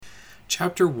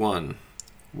Chapter 1.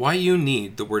 Why you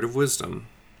need the word of wisdom.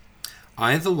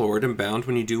 I, the Lord, am bound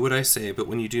when you do what I say, but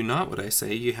when you do not what I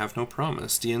say, you have no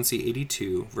promise. D&C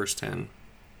 82, verse 10.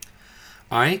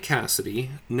 I,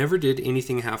 Cassidy, never did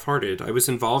anything half-hearted. I was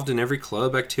involved in every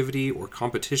club, activity, or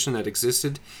competition that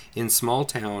existed in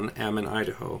small-town Ammon,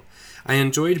 Idaho. I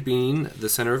enjoyed being the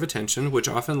center of attention, which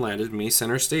often landed me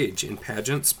center stage in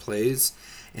pageants, plays,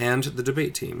 and the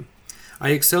debate team. I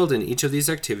excelled in each of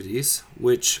these activities,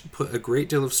 which put a great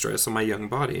deal of stress on my young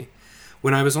body.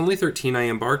 When I was only 13, I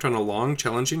embarked on a long,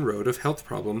 challenging road of health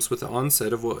problems with the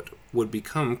onset of what would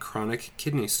become chronic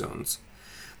kidney stones.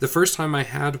 The first time I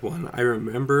had one, I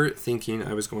remember thinking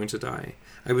I was going to die.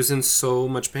 I was in so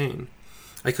much pain.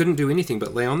 I couldn't do anything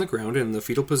but lay on the ground in the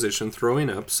fetal position,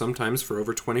 throwing up, sometimes for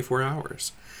over 24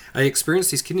 hours. I experienced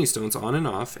these kidney stones on and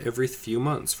off every few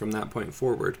months from that point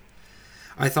forward.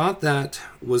 I thought that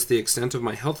was the extent of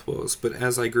my health woes, but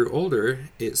as I grew older,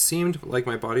 it seemed like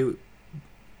my body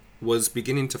was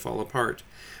beginning to fall apart.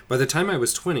 By the time I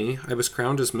was 20, I was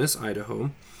crowned as Miss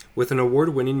Idaho, with an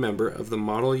award-winning member of the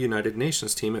Model United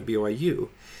Nations team at BYU,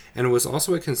 and was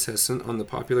also a contestant on the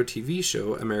popular TV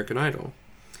show American Idol.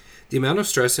 The amount of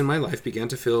stress in my life began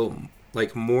to feel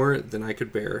like more than I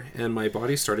could bear, and my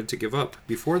body started to give up.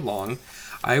 Before long,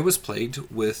 I was plagued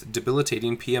with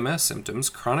debilitating PMS symptoms,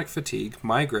 chronic fatigue,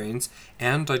 migraines,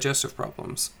 and digestive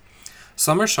problems.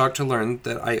 Some are shocked to learn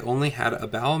that I only had a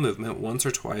bowel movement once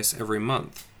or twice every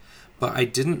month, but I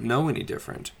didn't know any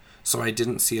different, so I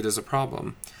didn't see it as a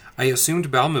problem. I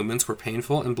assumed bowel movements were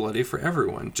painful and bloody for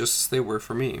everyone, just as they were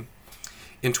for me.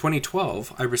 In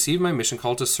 2012, I received my mission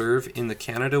call to serve in the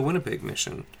Canada Winnipeg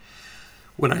mission.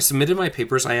 When I submitted my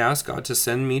papers, I asked God to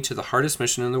send me to the hardest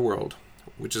mission in the world,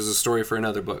 which is a story for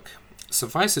another book.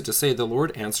 Suffice it to say, the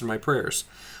Lord answered my prayers.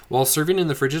 While serving in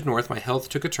the frigid north, my health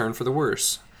took a turn for the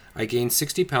worse. I gained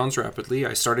 60 pounds rapidly,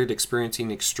 I started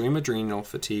experiencing extreme adrenal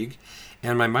fatigue,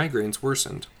 and my migraines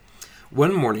worsened.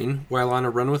 One morning, while on a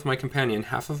run with my companion,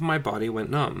 half of my body went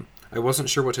numb. I wasn't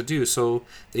sure what to do, so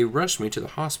they rushed me to the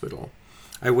hospital.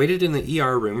 I waited in the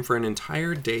ER room for an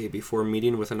entire day before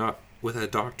meeting with a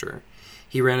doctor.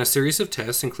 He ran a series of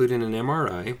tests, including an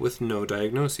MRI, with no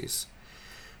diagnoses.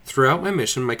 Throughout my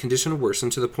mission, my condition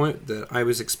worsened to the point that I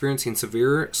was experiencing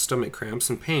severe stomach cramps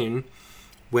and pain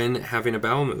when having a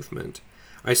bowel movement.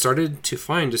 I started to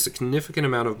find a significant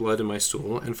amount of blood in my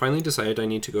stool and finally decided I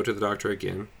need to go to the doctor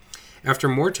again. After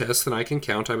more tests than I can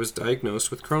count, I was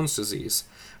diagnosed with Crohn's disease.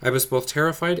 I was both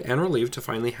terrified and relieved to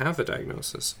finally have a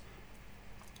diagnosis.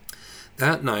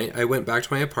 That night, I went back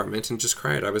to my apartment and just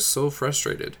cried. I was so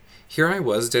frustrated. Here I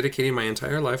was, dedicating my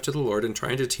entire life to the Lord and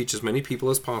trying to teach as many people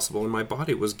as possible, and my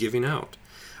body was giving out.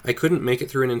 I couldn't make it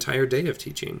through an entire day of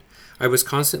teaching. I was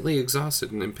constantly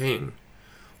exhausted and in pain.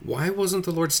 Why wasn't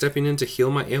the Lord stepping in to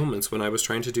heal my ailments when I was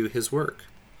trying to do His work?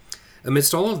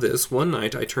 Amidst all of this, one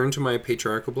night I turned to my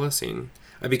patriarchal blessing.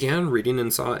 I began reading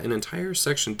and saw an entire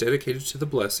section dedicated to the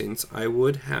blessings I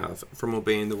would have from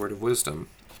obeying the word of wisdom.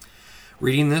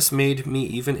 Reading this made me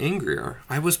even angrier.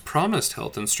 I was promised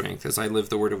health and strength as I lived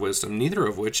the word of wisdom, neither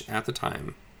of which I had at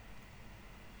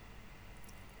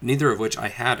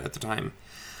the time.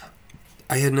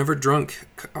 I had never drunk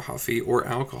coffee or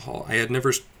alcohol. I had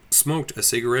never smoked a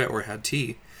cigarette or had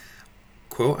tea.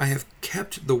 Quote, I have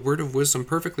kept the word of wisdom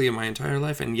perfectly in my entire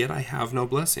life, and yet I have no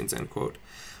blessings, end quote,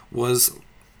 was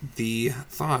the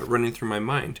thought running through my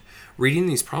mind. Reading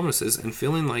these promises and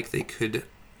feeling like they could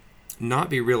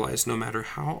not be realized no matter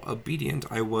how obedient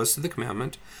I was to the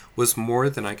commandment was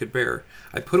more than I could bear.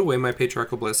 I put away my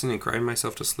patriarchal blessing and cried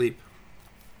myself to sleep.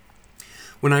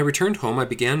 When I returned home, I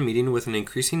began meeting with an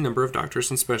increasing number of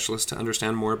doctors and specialists to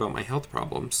understand more about my health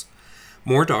problems.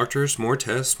 More doctors, more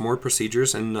tests, more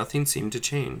procedures, and nothing seemed to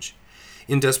change.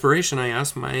 In desperation, I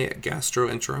asked my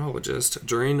gastroenterologist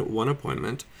during one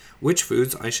appointment which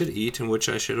foods I should eat and which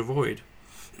I should avoid.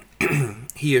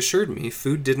 He assured me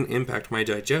food didn't impact my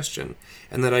digestion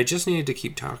and that I just needed to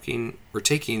keep taking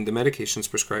the medications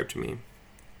prescribed to me.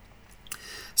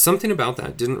 Something about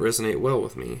that didn't resonate well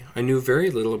with me. I knew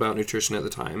very little about nutrition at the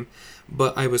time,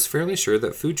 but I was fairly sure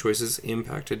that food choices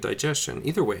impacted digestion.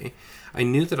 Either way, I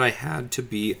knew that there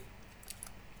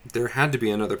had to be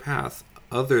another path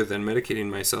other than medicating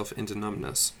myself into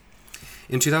numbness.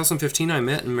 In 2015, I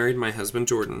met and married my husband,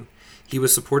 Jordan. He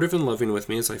was supportive and loving with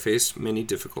me as I faced many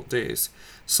difficult days.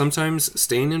 Sometimes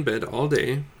staying in bed all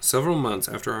day. Several months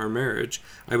after our marriage,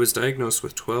 I was diagnosed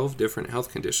with 12 different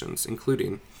health conditions,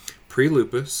 including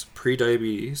pre-lupus,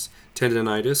 pre-diabetes,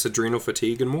 tendinitis, adrenal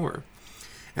fatigue, and more.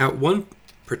 At one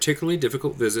particularly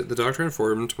difficult visit, the doctor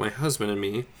informed my husband and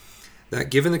me that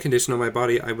given the condition of my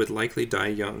body, I would likely die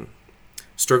young.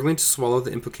 Struggling to swallow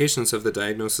the implications of the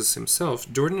diagnosis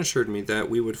himself, Jordan assured me that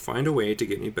we would find a way to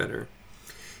get me better.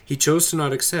 He chose to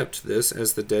not accept this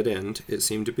as the dead end it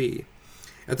seemed to be.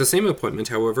 At the same appointment,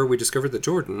 however, we discovered that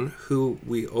Jordan, who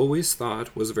we always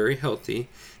thought was very healthy,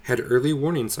 had early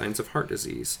warning signs of heart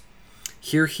disease.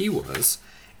 Here he was,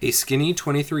 a skinny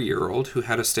 23-year-old who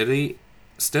had a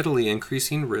steadily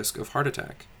increasing risk of heart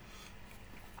attack.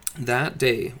 That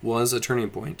day was a turning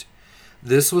point.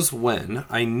 This was when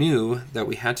I knew that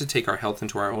we had to take our health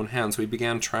into our own hands. We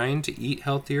began trying to eat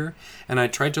healthier, and I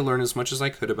tried to learn as much as I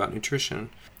could about nutrition.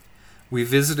 We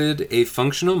visited a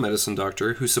functional medicine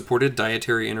doctor who supported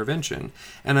dietary intervention,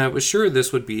 and I was sure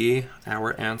this would be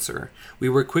our answer. We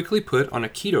were quickly put on a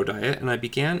keto diet, and I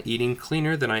began eating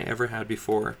cleaner than I ever had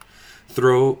before.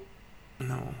 Though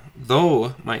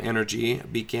my energy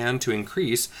began to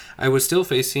increase, I was still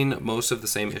facing most of the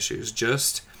same issues,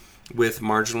 just with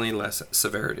marginally less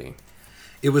severity.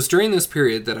 It was during this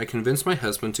period that I convinced my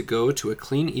husband to go to a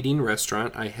clean eating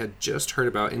restaurant I had just heard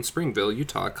about in Springville,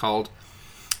 Utah, called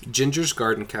Ginger's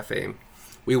Garden Cafe.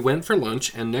 We went for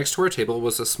lunch, and next to our table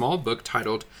was a small book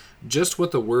titled Just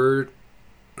What is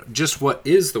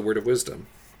the Word of Wisdom.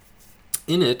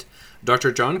 In it,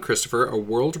 Dr. John Christopher, a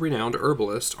world-renowned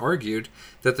herbalist, argued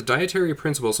that the dietary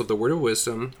principles of the Word of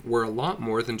Wisdom were a lot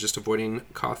more than just avoiding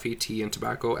coffee, tea, and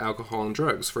tobacco, alcohol, and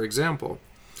drugs. For example,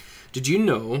 did you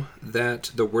know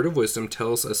that the Word of Wisdom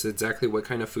tells us exactly what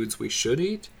kind of foods we should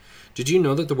eat? Did you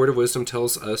know that the Word of Wisdom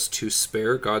tells us to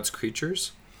spare God's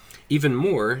creatures? Even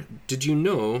more, did you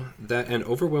know that an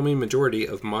overwhelming majority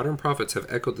of modern prophets have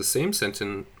echoed the same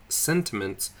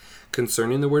sentiments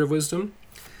concerning the Word of Wisdom?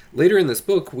 Later in this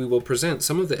book, we will present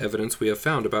some of the evidence we have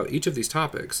found about each of these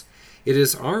topics. It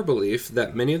is our belief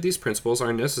that many of these principles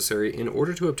are necessary in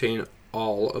order to obtain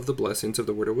all of the blessings of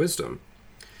the Word of Wisdom.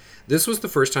 This was the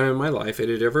first time in my life it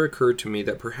had ever occurred to me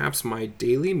that perhaps my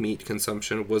daily meat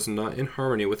consumption was not in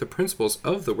harmony with the principles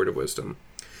of the Word of Wisdom.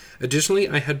 Additionally,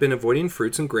 I had been avoiding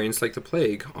fruits and grains like the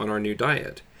plague on our new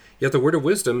diet. Yet the Word of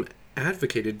Wisdom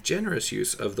advocated generous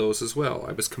use of those as well.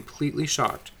 I was completely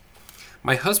shocked.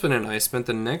 My husband and I spent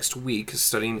the next week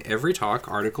studying every talk,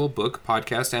 article, book,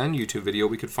 podcast, and YouTube video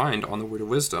we could find on the Word of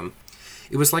Wisdom.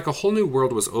 It was like a whole new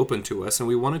world was open to us, and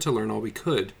we wanted to learn all we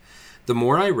could. The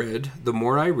more I read, the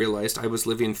more I realized I was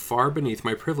living far beneath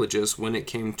my privileges when it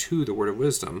came to the Word of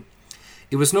Wisdom.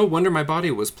 It was no wonder my body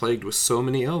was plagued with so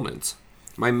many ailments.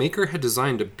 My Maker had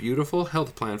designed a beautiful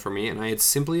health plan for me, and I had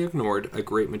simply ignored a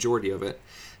great majority of it,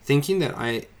 thinking that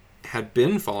I had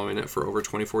been following it for over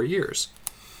 24 years.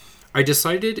 I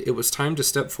decided it was time to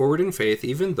step forward in faith,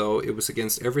 even though it was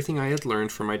against everything I had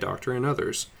learned from my doctor and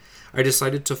others. I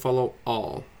decided to follow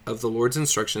all of the Lord's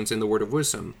instructions in the Word of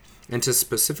Wisdom, and to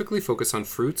specifically focus on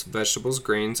fruits, vegetables,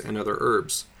 grains, and other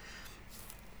herbs.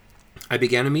 I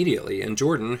began immediately, and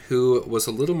Jordan, who was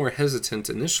a little more hesitant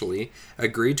initially,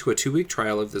 agreed to a 2-week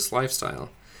trial of this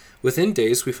lifestyle. Within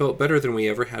days, we felt better than we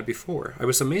ever had before. I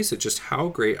was amazed at just how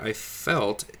great I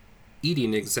felt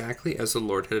eating exactly as the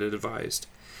Lord had advised.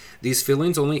 These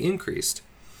feelings only increased,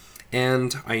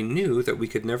 and I knew that we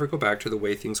could never go back to the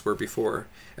way things were before.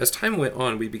 As time went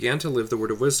on, we began to live the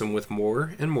Word of Wisdom with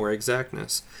more and more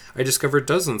exactness. I discovered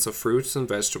dozens of fruits and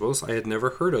vegetables I had never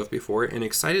heard of before, and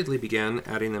excitedly began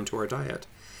adding them to our diet.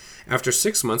 After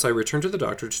 6 months, I returned to the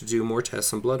doctor to do more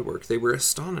tests and blood work. They were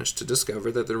astonished to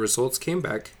discover that the results came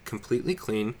back completely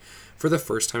clean for the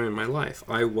first time in my life.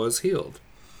 I was healed.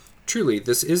 Truly,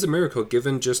 this is a miracle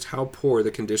given just how poor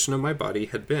the condition of my body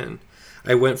had been.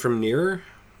 I went from near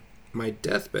my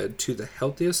deathbed to the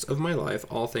healthiest of my life,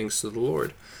 all thanks to the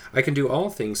Lord. I can do all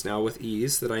things now with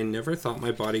ease that I never thought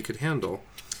my body could handle.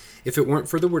 If it weren't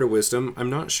for the Word of Wisdom,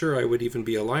 I'm not sure I would even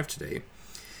be alive today.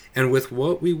 And with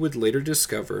what we would later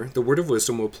discover, the Word of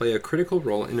Wisdom will play a critical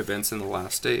role in events in the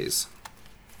last days.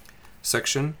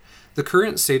 Section: The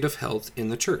Current State of Health in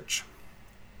the Church.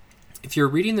 If you're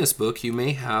reading this book, you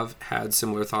may have had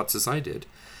similar thoughts as I did.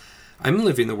 I'm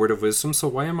living the Word of Wisdom, so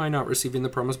why am I not receiving the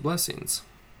promised blessings?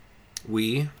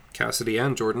 We, Cassidy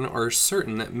and Jordan, are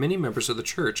certain that many members of the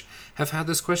church have had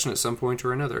this question at some point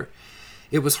or another.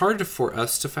 It was hard for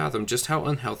us to fathom just how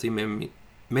unhealthy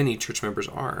many church members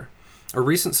are. A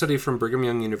recent study from Brigham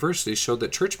Young University showed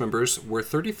that church members were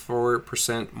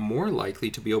 34% more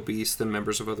likely to be obese than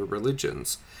members of other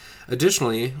religions.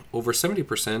 Additionally, over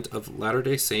 70% of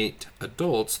Latter-day Saint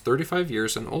adults 35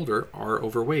 years and older are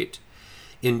overweight.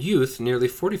 In youth, nearly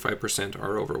 45%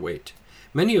 are overweight.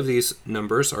 Many of these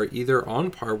numbers are either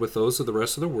on par with those of the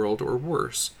rest of the world or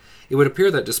worse. It would appear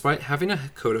that despite having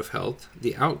a code of health,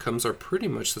 the outcomes are pretty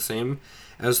much the same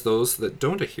as those that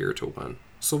don't adhere to one.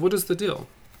 So what is the deal?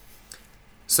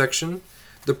 Section: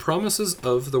 The promises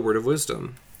of the word of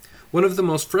wisdom. One of the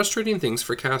most frustrating things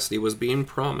for Cassidy was being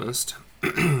promised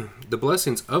the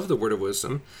blessings of the word of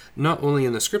wisdom, not only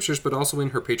in the scriptures, but also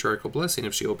in her patriarchal blessing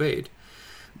if she obeyed.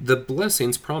 The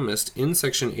blessings promised in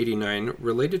section 89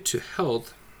 related to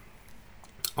health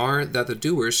are that the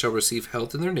doers shall receive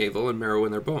health in their navel and marrow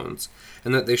in their bones,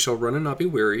 and that they shall run and not be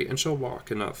weary, and shall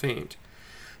walk and not faint.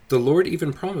 The Lord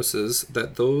even promises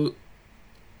that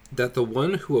the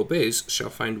one who obeys shall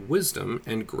find wisdom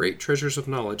and great treasures of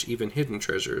knowledge, even hidden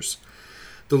treasures.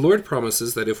 The Lord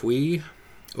promises that if we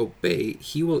obey,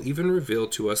 he will even reveal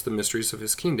to us the mysteries of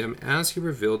his kingdom, as he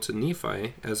revealed to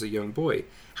Nephi as a young boy.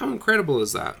 How incredible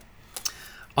is that?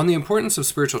 On the importance of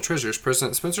spiritual treasures,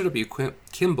 President Spencer W.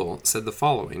 Kimball said the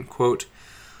following, quote,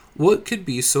 "What could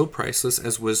be so priceless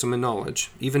as wisdom and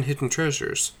knowledge, even hidden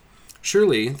treasures?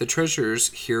 Surely the treasures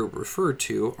here referred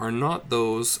to are not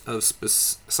those of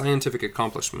scientific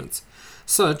accomplishments.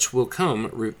 Such will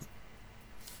come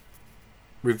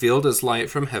revealed as light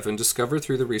from heaven, discovered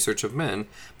through the research of men,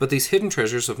 but these hidden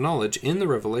treasures of knowledge in the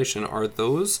revelation are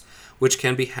those which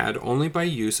can be had only by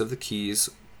use of the keys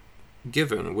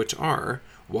given, which are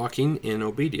walking in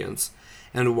obedience.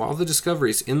 And while the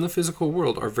discoveries in the physical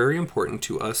world are very important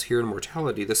to us here in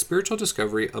mortality, the spiritual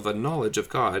discovery of a knowledge of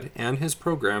God and his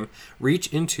program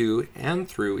reach into and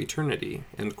through eternity."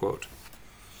 End quote.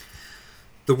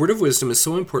 The word of wisdom is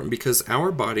so important because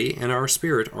our body and our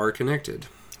spirit are connected.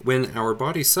 When our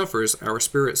body suffers, our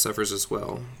spirit suffers as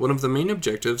well. One of the main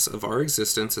objectives of our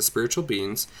existence as spiritual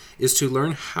beings is to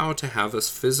learn how to have a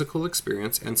physical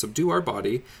experience and subdue our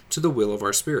body to the will of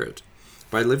our spirit.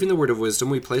 By living the word of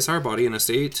wisdom, we place our body in a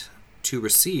state to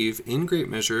receive, in great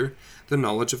measure, the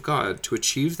knowledge of God, to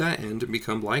achieve that end and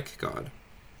become like God.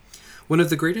 One of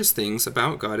the greatest things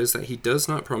about God is that he does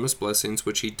not promise blessings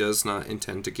which he does not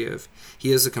intend to give.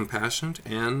 He is a compassionate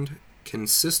and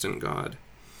consistent God.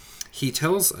 He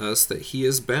tells us that he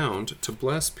is bound to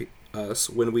bless us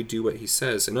when we do what he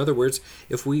says. In other words,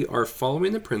 if we are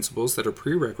following the principles that are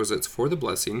prerequisites for the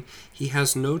blessing, he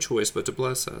has no choice but to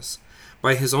bless us.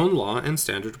 By his own law and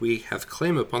standard, we have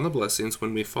claim upon the blessings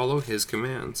when we follow his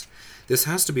commands. This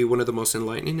has to be one of the most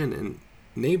enlightening and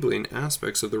enabling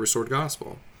aspects of the restored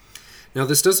gospel. Now,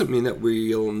 this doesn't mean that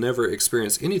we'll never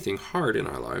experience anything hard in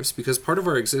our lives, because part of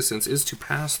our existence is to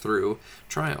pass through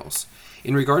trials.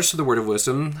 In regards to the word of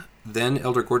wisdom, then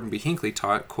Elder Gordon B. Hinckley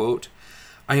taught, quote,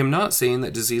 "I am not saying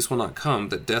that disease will not come,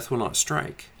 that death will not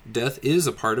strike. Death is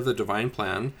a part of the divine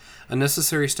plan, a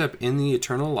necessary step in the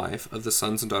eternal life of the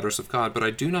sons and daughters of God, but I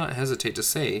do not hesitate to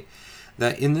say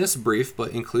that in this brief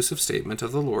but inclusive statement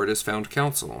of the Lord is found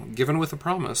counsel, given with a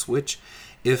promise, which,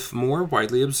 if more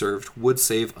widely observed, would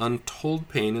save untold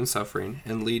pain and suffering,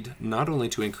 and lead not only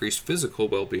to increased physical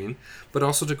well-being, but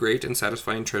also to great and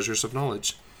satisfying treasures of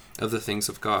knowledge of the things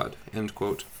of God." End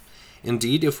quote.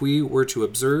 Indeed, if we were to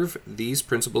observe these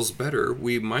principles better,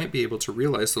 we might be able to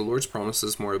realize the Lord's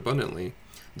promises more abundantly,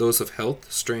 those of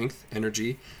health, strength,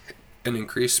 energy, and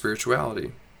increased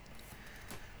spirituality.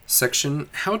 Section,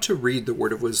 How to Read the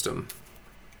Word of Wisdom.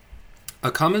 A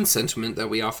common sentiment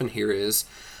that we often hear is,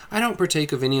 "I don't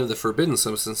partake of any of the forbidden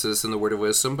substances in the Word of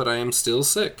Wisdom, but I am still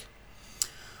sick."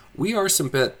 We are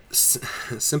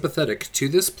sympathetic to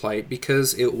this plight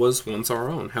because it was once our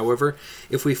own. However,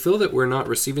 if we feel that we're not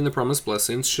receiving the promised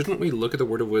blessings, shouldn't we look at the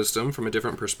word of wisdom from a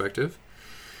different perspective?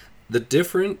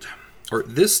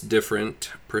 This different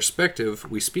perspective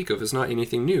we speak of is not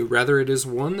anything new. Rather, it is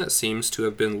one that seems to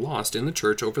have been lost in the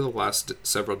church over the last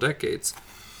several decades,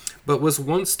 but was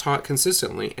once taught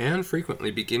consistently and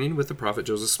frequently, beginning with the prophet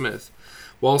Joseph Smith.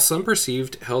 While some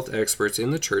perceived health experts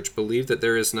in the church believe that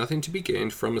there is nothing to be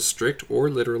gained from a strict or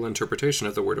literal interpretation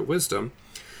of the word of wisdom,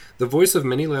 the voice of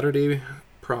many Latter-day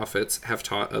prophets have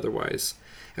taught otherwise.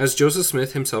 As Joseph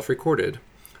Smith himself recorded,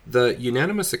 the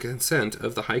unanimous consent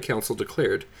of the High Council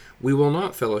declared, "We will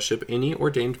not fellowship any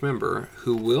ordained member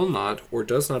who will not or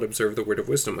does not observe the word of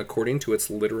wisdom according to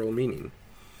its literal meaning."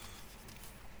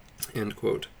 End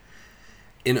quote.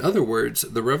 In other words,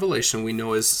 the revelation we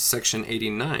know as section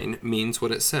 89 means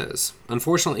what it says.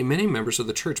 Unfortunately, many members of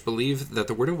the church believe that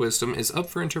the word of wisdom is up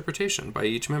for interpretation by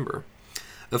each member.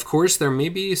 Of course, there may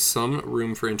be some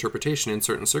room for interpretation in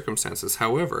certain circumstances.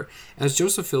 However, as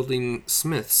Joseph Fielding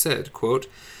Smith said, quote,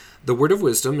 "The word of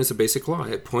wisdom is a basic law.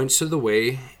 It points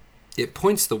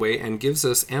the way and gives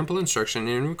us ample instruction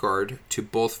in regard to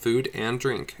both food and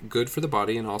drink, good for the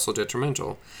body and also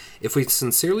detrimental. If we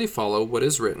sincerely follow what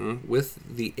is written with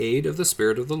the aid of the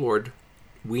Spirit of the Lord,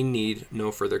 we need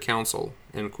no further counsel."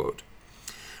 End quote.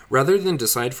 Rather than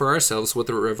decide for ourselves what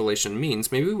the revelation means,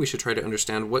 maybe we should try to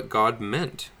understand what God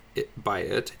meant by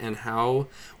it and how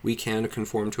we can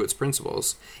conform to its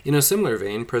principles. In a similar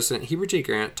vein, President Heber J.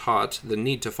 Grant taught the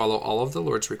need to follow all of the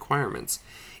Lord's requirements.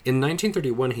 In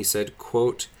 1931, he said,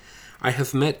 quote, "I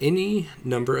have met any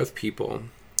number of people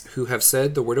who have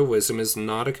said the word of wisdom is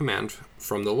not a command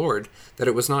from the Lord, that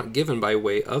it was not given by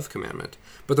way of commandment.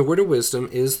 But the word of wisdom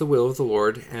is the will of the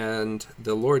Lord, and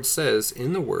the Lord says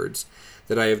in the words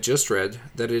that I have just read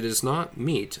that it is not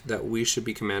meet that we should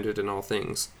be commanded in all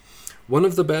things. One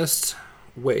of the best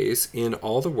ways in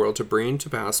all the world to bring to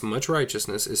pass much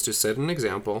righteousness is to set an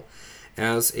example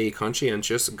as a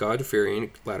conscientious,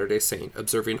 God-fearing Latter-day Saint,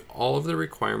 observing all of the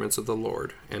requirements of the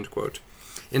Lord." End quote.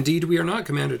 Indeed, we are not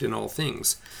commanded in all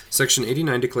things. Section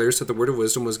 89 declares that the word of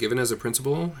wisdom was given as a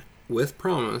principle with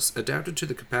promise, adapted to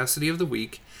the capacity of the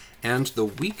weak and the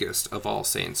weakest of all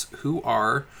saints, who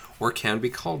are or can be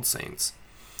called saints.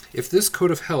 If this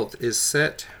code of health is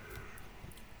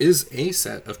a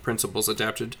set of principles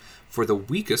adapted for the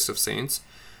weakest of saints,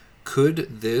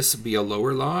 could this be a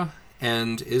lower law,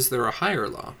 and is there a higher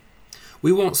law?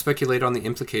 We won't speculate on the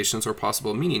implications or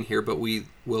possible meaning here, but we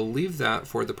will leave that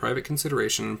for the private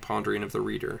consideration and pondering of the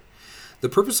reader. The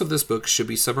purpose of this book should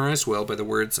be summarized well by the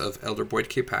words of Elder Boyd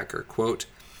K. Packer, quote,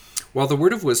 "While the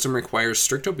word of wisdom requires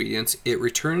strict obedience, in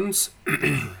return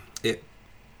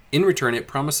it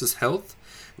promises health,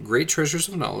 great treasures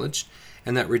of knowledge,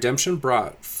 and that redemption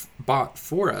bought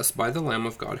for us by the Lamb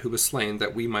of God who was slain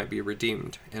that we might be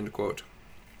redeemed." End quote.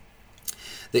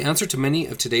 The answer to many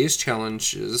of today's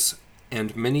challenges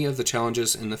and many of the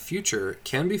challenges in the future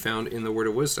can be found in the Word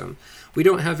of Wisdom. We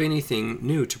don't have anything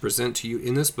new to present to you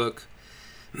in this book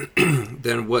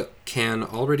than what can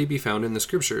already be found in the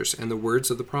Scriptures and the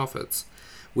words of the prophets.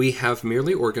 We have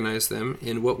merely organized them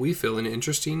in what we feel an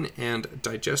interesting and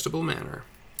digestible manner.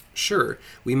 Sure,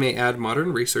 we may add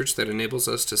modern research that enables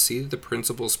us to see the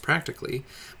principles practically,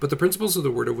 but the principles of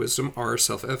the Word of Wisdom are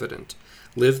self-evident.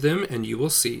 Live them and you will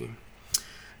see.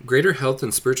 Greater health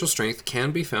and spiritual strength can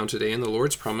be found today, and the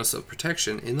Lord's promise of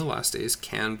protection in the last days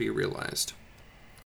can be realized.